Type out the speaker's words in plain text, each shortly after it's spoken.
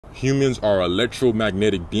Humans are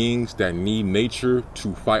electromagnetic beings that need nature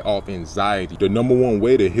to fight off anxiety. The number one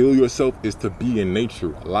way to heal yourself is to be in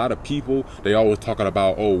nature. A lot of people, they always talking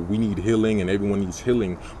about, oh, we need healing and everyone needs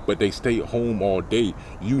healing, but they stay at home all day.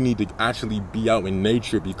 You need to actually be out in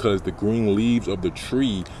nature, because the green leaves of the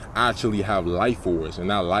tree actually have life force,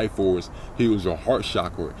 and that life force heals your heart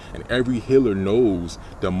chakra. And every healer knows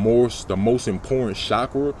the most important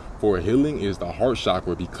chakra for healing is the heart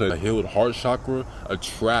chakra, because a healed heart chakra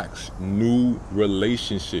attracts new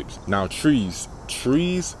relationships. Now trees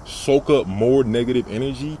soak up more negative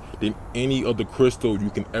energy than any other crystal you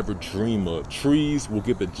can ever dream of. Trees will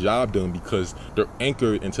get the job done because they're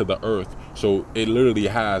anchored into the earth, so it literally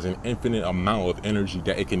has an infinite amount of energy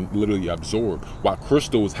that it can literally absorb, while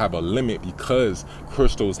crystals have a limit, because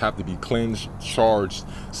crystals have to be cleansed, charged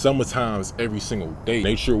sometimes every single day.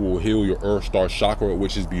 Nature will heal your earth star chakra,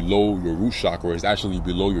 which is below your root chakra. It's actually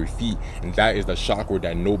below your feet, and that is the chakra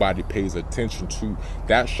that nobody pays attention to.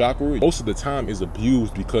 That chakra most of the time is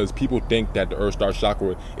abused, because people think that the earth star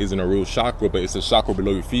chakra isn't a real chakra, but it's a chakra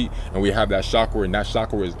below your feet, and we have that chakra, and that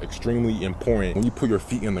chakra is extremely important. When you put your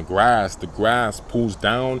feet in the grass pulls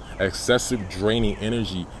down excessive draining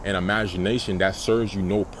energy and imagination that serves you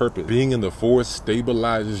no purpose. Being in the forest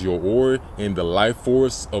stabilizes your aura, and the life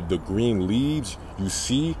force of the green leaves you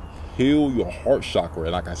see heal your heart chakra.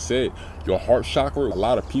 And like I said, your heart chakra, a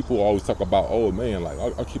lot of people always talk about, oh man, like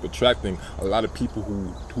I keep attracting a lot of people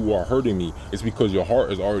who are hurting me. It's because your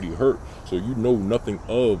heart is already hurt, so you know nothing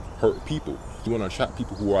of hurt people. You want to attract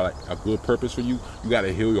people who are like a good purpose for you, you got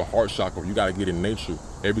to heal your heart chakra. You got to get in nature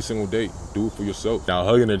every single day. Do it for yourself. Now,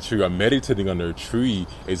 hugging a tree or meditating under a tree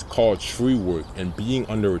is called tree work, and being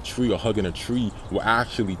under a tree or hugging a tree will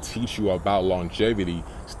actually teach you about longevity,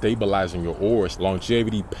 stabilizing your aura,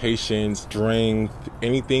 longevity, patience, strength,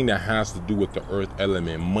 anything that has to do with the earth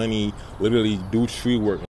element, money. Literally do tree work.